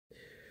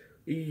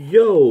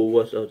Yo,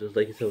 what's up? Just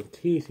like it's on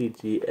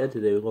TCG, and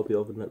today we're gonna be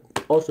opening up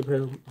Ultra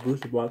Prism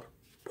Booster Box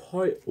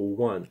Part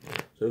 1.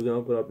 So we're gonna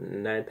open up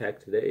 9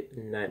 packs today,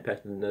 9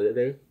 packs another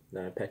day,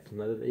 9 packs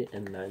another day,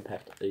 and 9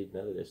 packs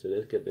another day. So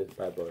let's get this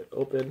bad boy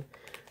open.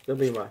 It's gonna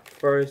be my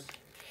first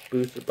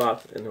booster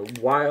box in a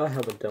while. I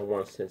haven't done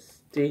one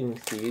since Sting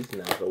Seeds,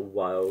 and that was a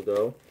while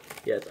ago.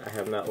 Yes, I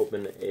have not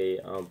opened a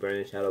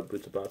Burning Shadow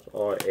booster box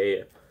or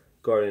a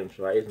Guardians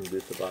Rising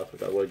booster box,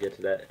 but I will get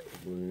to that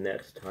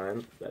next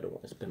time. I don't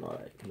want to spend all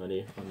that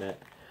money on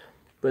that.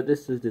 But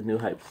this is the new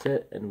hype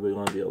set, and we're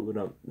going to be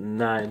opening up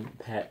 9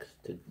 packs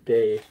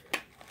today.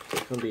 So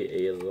it's going to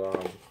be a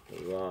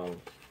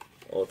long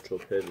Ultra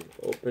Prism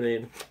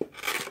opening.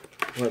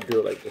 I'm going to do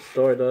it like the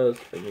store does,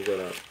 and we're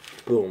going to,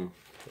 boom,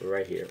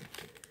 right here.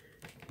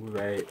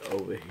 Right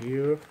over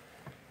here.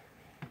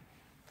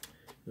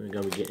 We're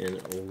going to be getting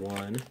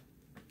 1,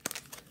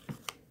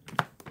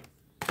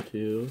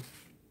 2,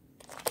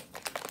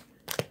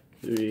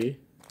 3,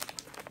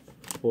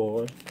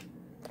 4,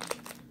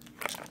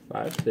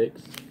 5,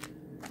 6,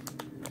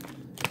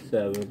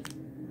 7,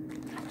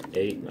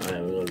 8,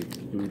 9. We're going to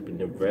be grouping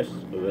the rest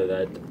of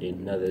that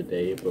another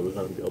day, but we're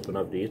going to be opening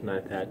up these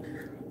 9 packs.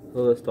 So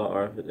let's start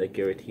off with a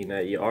guarantee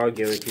that you are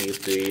guaranteed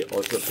 3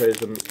 Ultra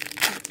Prism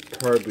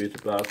per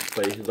booster box,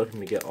 but if you're looking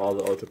to get all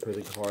the Ultra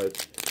Prism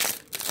cards,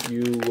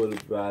 you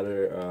would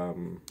rather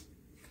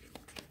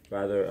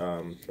buy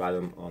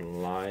them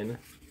online.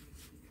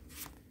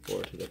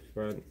 Or to the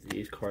front.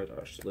 These cards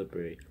are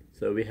slippery.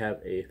 So we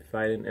have a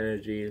Fighting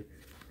Energy,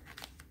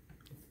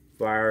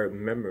 Fire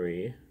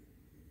Memory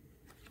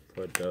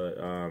for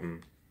the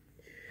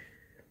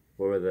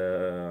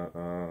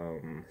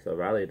so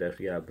rally decks.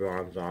 We got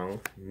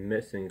Bronzong,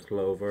 Missing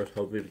Clovers.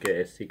 Hopefully we get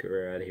a secret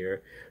rare out of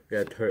here. We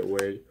got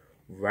Turtwig,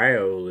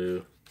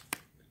 Riolu,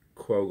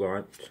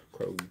 Krogant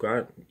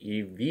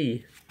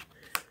EV,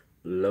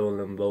 Low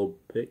Limbo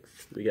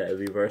picks. We got a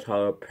reverse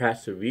hollow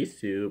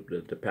Pasturisu,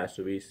 the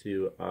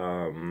Pasturisu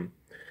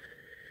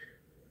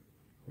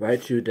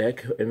Raichu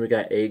deck, and we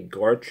got a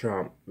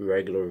Garchomp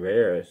regular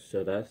rare,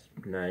 so that's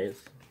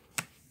nice.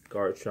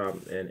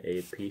 Garchomp and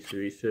a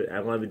Pasturisu.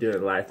 I'm gonna be doing a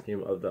live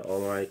stream of the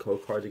online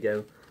code cards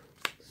again,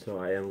 so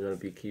I am gonna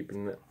be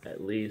keeping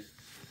at least.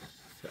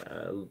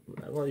 I'm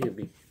gonna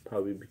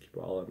probably keep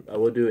all of them. I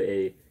will do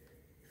a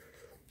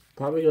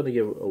probably gonna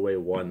give away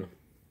 1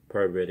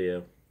 per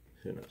video.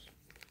 Who knows?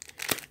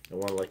 The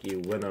one lucky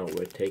winner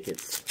will take it.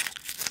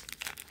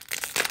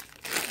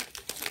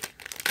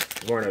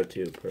 1 or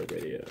 2 per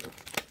video.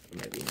 That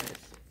might be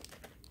nice.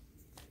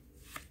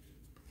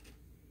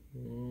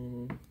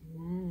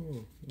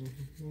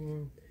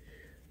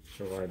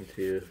 So 1,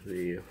 2,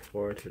 3,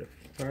 4 to the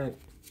front.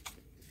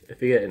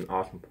 If you get an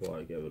awesome pull,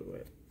 I'll give it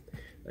away.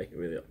 Like a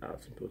really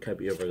awesome pull. It can't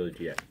be a regular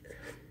GX.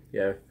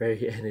 Yeah,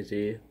 Fairy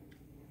Energy,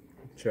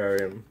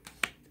 Charium,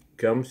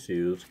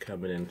 Gumshoes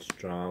coming in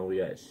strong. We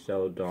got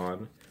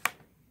Sheldon,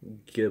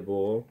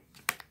 Gibble,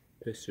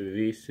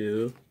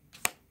 Pasturisu,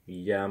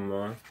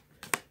 Yama,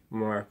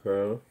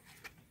 Marco,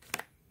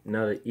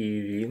 another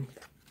Eevee,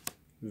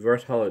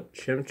 Reverse Hollow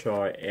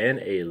Chimchar, and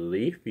a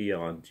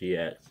Leafeon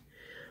GX.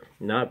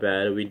 Not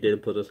bad. We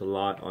did put this a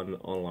lot on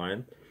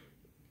online,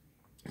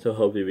 so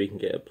hopefully we can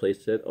get a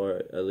playset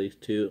or at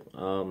least 2.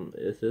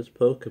 If this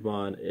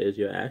Pokemon is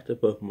your active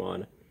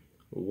Pokemon,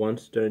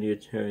 once during your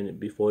turn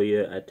before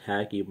your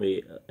attack, you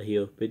may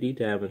heal 50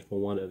 damage from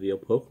one of your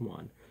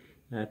Pokemon.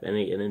 Have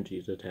any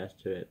energies attached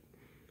to it.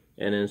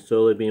 And then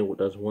Solar Beam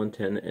does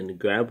 110, and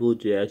Grand Blue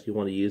GX, you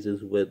want to use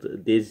this with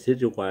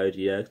Decidueye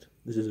GX.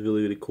 This is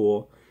really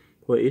cool.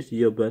 For each of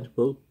your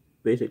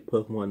basic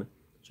Pokemon,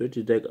 search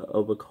your deck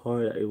of a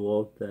card that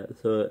evolved that.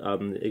 So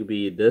it could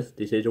be this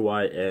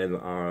Decidueye and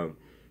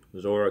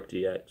Zoroark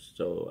GX.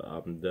 So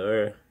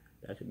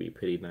that could be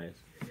pretty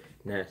nice,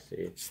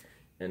 nasty.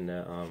 And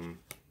the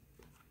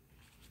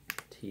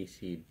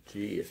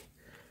TCG.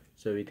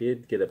 So we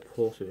did get a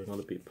pull, so we're going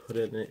to be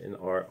putting it in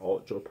our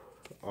Ultra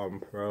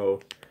Pro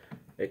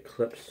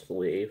Eclipse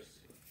sleeves.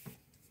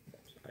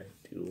 I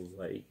do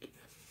like.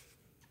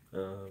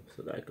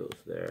 So that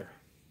goes there.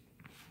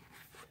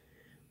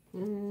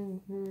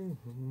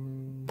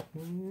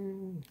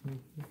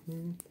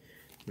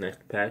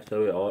 Next pack. So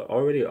we're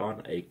already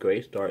on a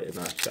great start in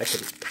our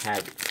second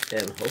pack,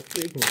 and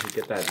hopefully we can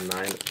get that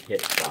 9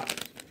 hit box.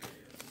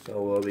 So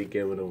we'll be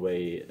giving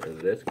away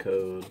this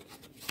code.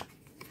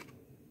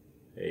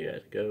 There you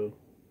guys go.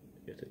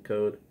 Here's the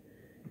code.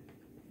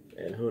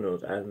 And who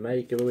knows, I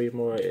might give away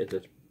more if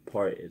this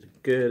part is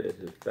good, if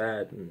it's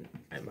bad, and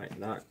I might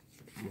not.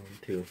 1,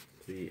 2,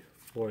 3,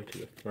 4 to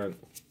the front.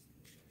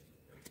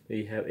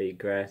 We have a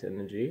Grass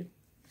Energy,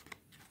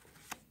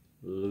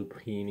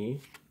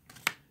 Lupini,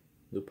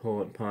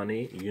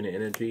 Luponi, Unit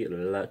Energy,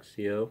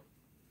 Luxio,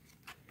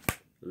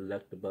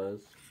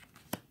 Electabuzz,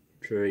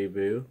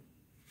 Tribu,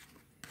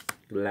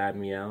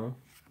 Glameow,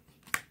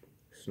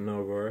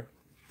 Snover,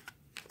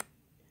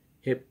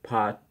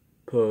 Hippopotas,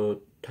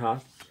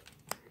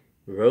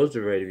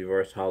 Roserade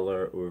Reverse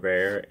Hollow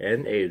Rare,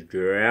 and a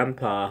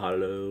Grandpa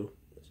Hollow.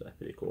 So that's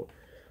pretty cool.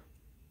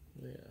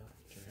 Yeah,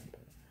 Grandpa.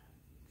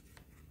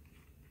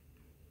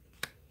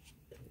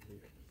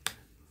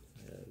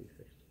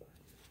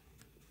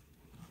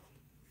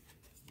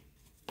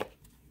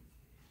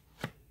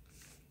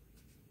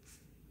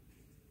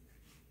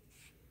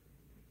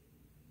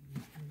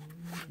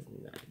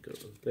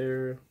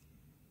 there.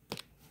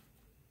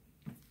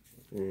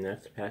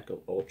 Next pack of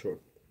Ultra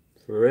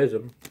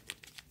Prism.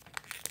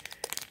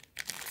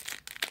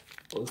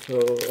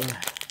 Also,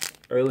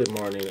 early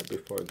morning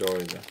before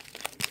going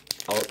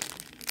out,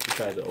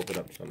 decided to open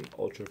up some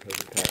Ultra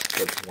Prism packs,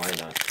 but why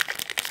not?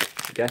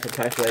 Got some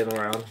packs laying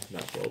around,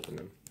 not to open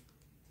them.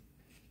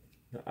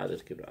 I'll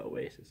just give it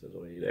away since it's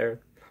already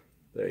there.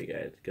 There you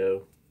guys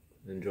go.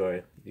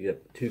 Enjoy. You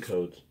get 2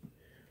 codes.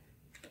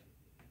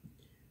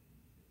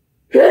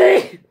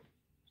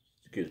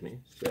 Excuse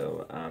me.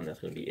 So that's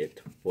gonna be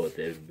it for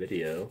the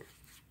video.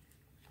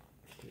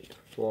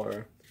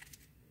 4.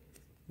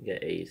 You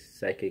get a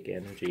Psychic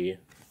Energy,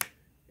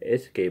 a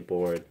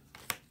Skateboard,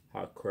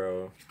 Hot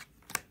Crow,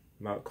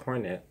 Mount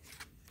Cornet,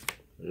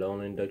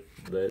 Lonely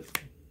Ducklet,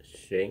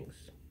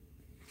 Shanks,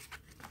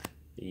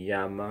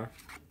 Yama,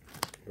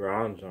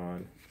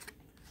 Bronzon,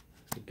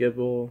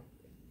 Gibble,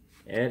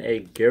 and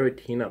a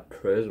Giratina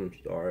Prism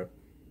Star,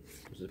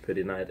 which is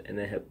pretty nice, and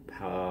then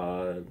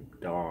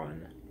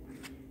Hippodon.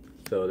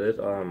 So this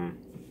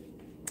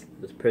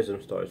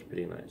Prism Star is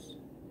pretty nice.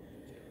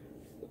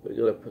 We're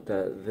gonna put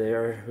that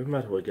there. We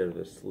might as well give it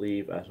a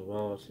sleeve as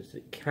well, since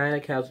it kind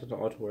of counts as an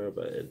ultra wear,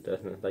 but it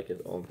doesn't like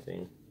its own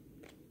thing.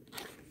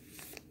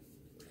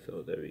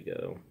 So there we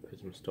go,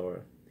 Prism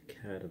Star,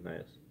 kind of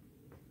nice.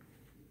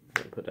 I'm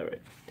gonna put that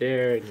right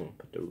there. I'm gonna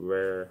put the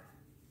rare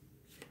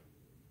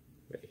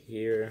right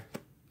here. I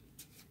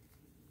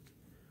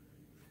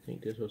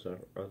think this was our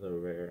other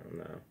rare.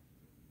 No, I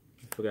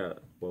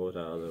forgot what was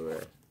our other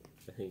rare.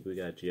 I think we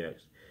got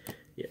GX.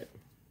 Yeah,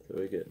 so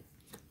we're good.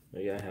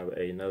 We gotta have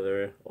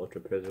another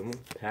Ultra Prism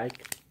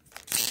pack.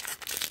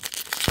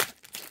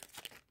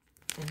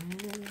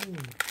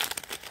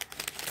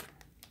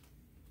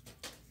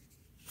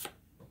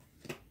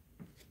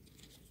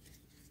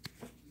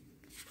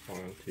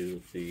 On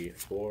to the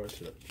 4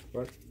 to the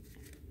front.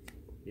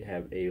 You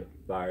have a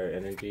Fire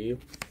Energy,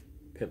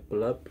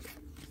 Piplup,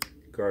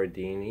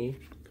 Gardenia,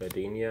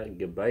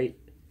 Gabite,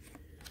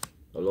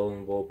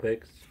 Alolan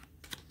Vulpix,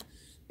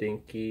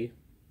 Stunky,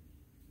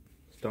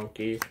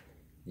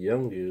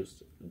 Young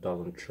Goose,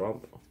 Donald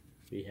Trump.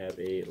 We have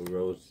a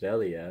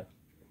Roselia.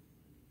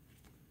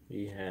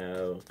 We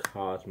have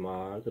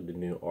Cosmog, the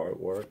new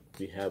artwork.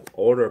 We have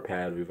Older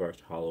Pad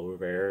Reverse Hollow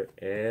Rare,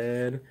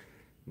 and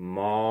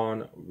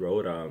Mon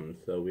Rotom.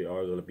 So we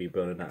are going to be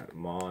building that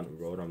Mon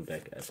Rotom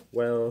deck as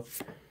well.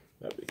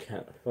 That'd be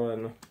kind of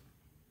fun.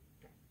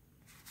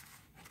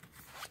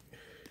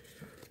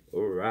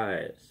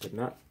 Alright, so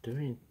not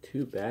doing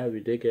too bad. We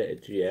did get a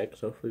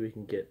GX. Hopefully we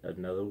can get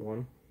another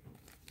one.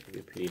 It'd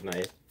be pretty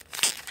nice.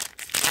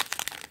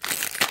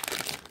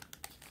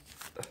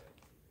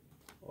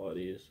 All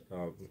these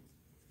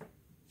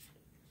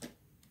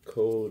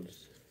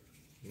codes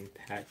and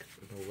packs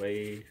in the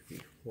way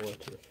before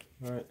to the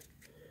front.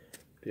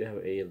 We have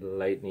a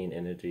Lightning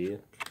Energy,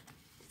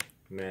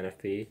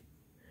 Manaphy,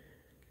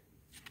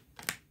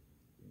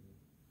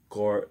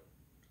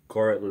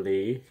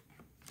 Gortly,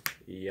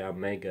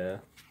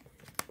 Yamega,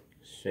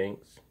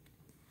 Shanks,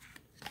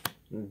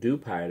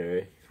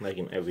 Dewpider, like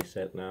in every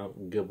set now,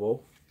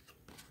 Gibble,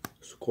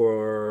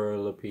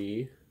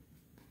 Squirrelipede,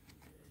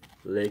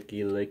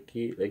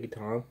 Licky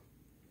Tom,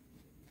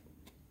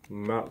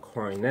 Mount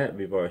Coronet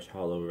Reverse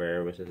Hollow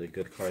Rare, which is a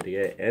good card to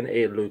get, and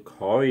a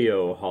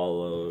Lucario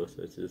Hollow,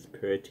 which is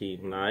pretty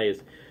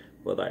nice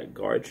for that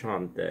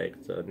Garchomp deck,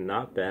 so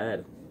not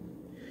bad.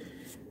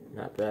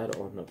 Not bad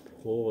on the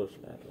pulls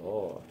at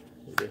all.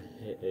 You can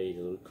hit a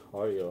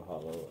Lucario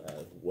Hollow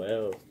as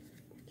well.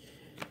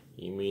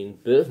 He means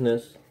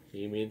business.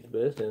 He means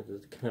business.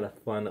 It's kind of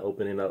fun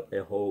opening up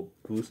a whole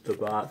booster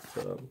box,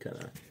 so I'm kind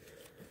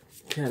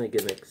of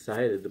getting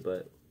excited,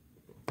 but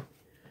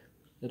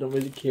I don't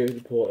really care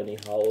to pull any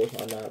hollows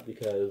on that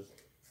because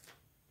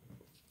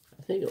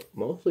I think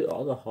mostly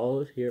all the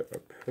hollows here are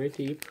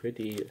pretty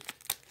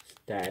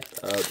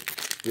stacked up.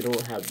 We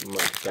don't have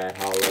much bad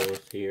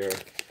hollows here.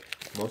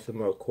 Most of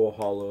them are cool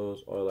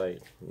hollows or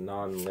like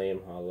non-lame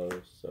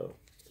hollows, so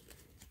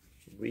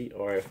we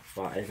are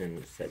fine in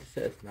the set.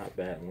 It's not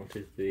bad. 1,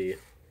 2, 3,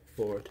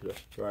 4 to the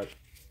front.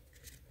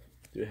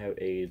 We have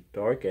a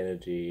Dark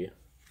Energy,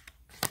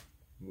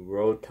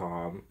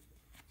 Rotom,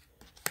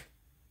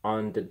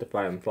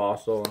 Unidentified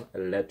Fossil,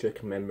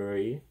 Electric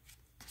Memory,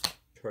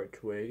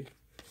 Turtwig,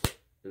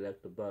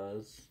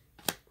 Electabuzz,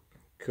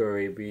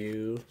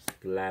 Curryview,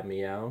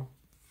 Glameow,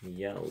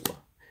 Yo,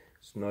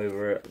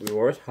 Snover,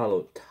 Reverse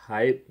Hollow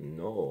Type,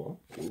 no,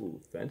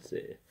 ooh,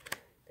 fancy,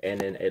 and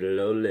then a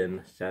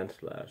Alolan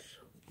Sandslash,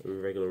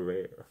 regular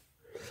rare.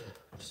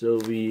 So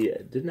we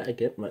did not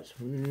get much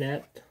from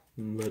that,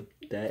 but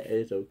that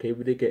is okay.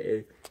 We did get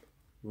a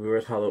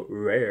Reverse Hollow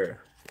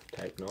Rare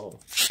Type, no.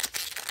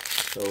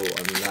 So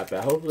I'm not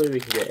bad. Hopefully we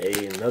can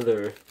get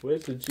another.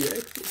 Where's the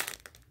GX?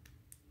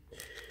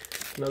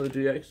 Another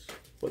GX.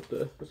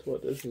 That's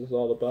what this is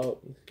all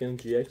about. Getting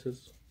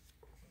GXs.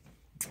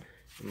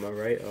 Am I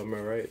right? Am I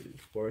right?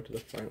 Forward to the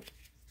front.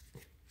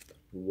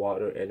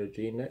 Water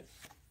Energy next.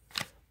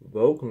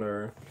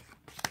 Vogner.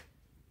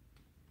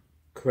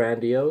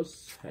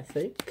 Grandiose, I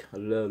think.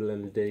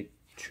 Alolan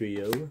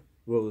Trio,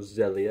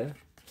 Roselia,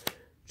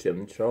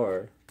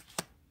 Chimchar,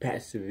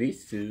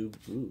 Pachirisu,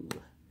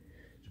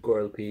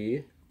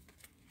 Scorpy,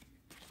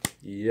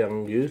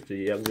 Young Goose,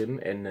 the Youngin,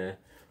 and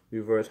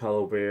Reverse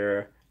Hollow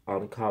Rare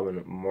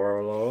Uncommon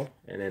Marlow,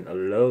 and then a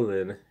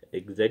Alolan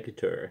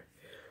Executor,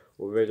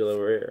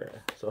 regular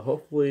rare. So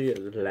hopefully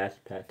the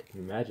last pack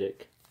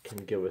Magic can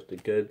give us the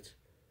goods.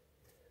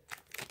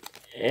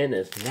 And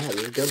it's not,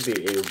 it's gonna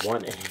be a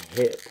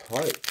one-hit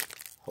part.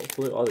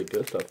 Hopefully all the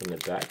good stuff in the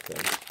back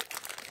then.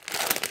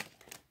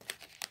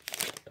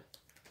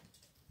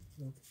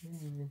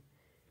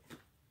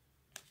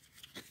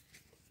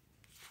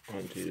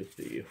 1, 2,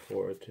 3,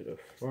 4 to the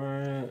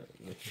front.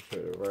 Making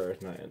sure the rare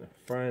is not in the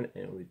front.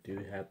 And we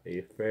do have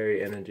a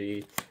Fairy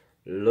Energy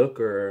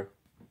Looker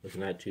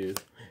looking at you.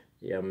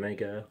 Yeah,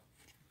 Omega.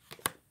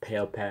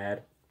 Pale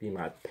Pad. Be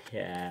my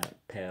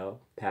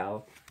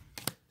pal.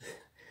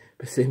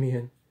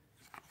 Pessimian.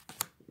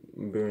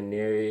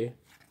 Bruneri.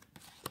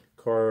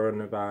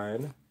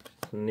 Coronavine.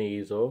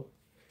 Sneasel.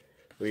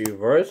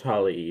 Reverse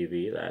Holly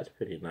Eevee. That's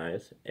pretty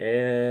nice.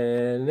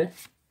 And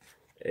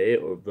a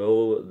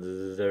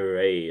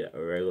Roserade,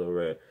 a regular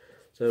rare.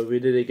 So we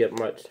didn't get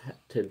much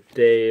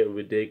today.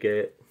 We did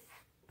get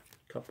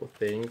a couple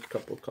things.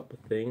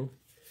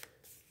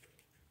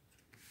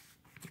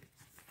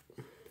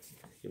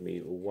 Give me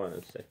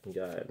 1 second,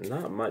 guys.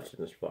 Not much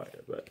in this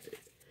part, but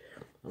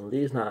at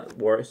least not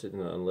worse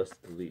than unless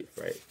delete,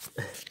 right?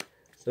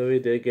 So we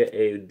did get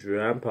a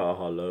Drampa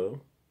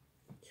Hollow.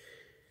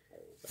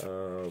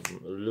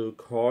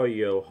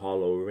 Lucario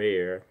Hollow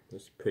Rare.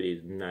 It's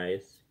pretty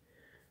nice.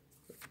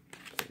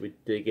 We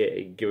did get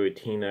a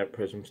Giratina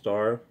Prism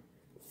Star.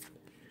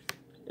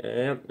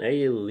 And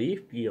a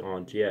Leaf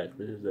Beyond GX.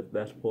 This is the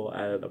best pull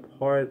out of the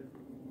part.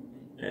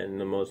 And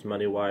the most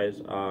money wise.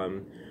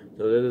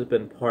 So this has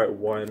been part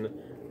 1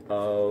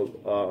 of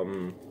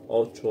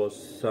Ultra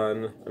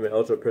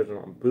Prism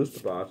on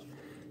Booster Box.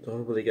 So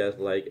hopefully you guys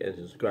like and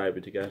subscribe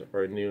if you guys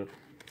are new.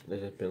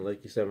 This has been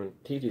Lucky7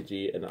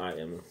 TTG, and I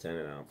am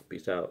signing out.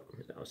 Peace out.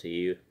 I'll see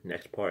you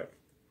next part.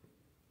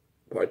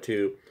 Part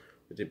 2,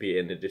 which will be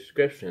in the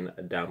description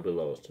down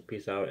below. So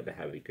peace out and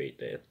have a great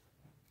day.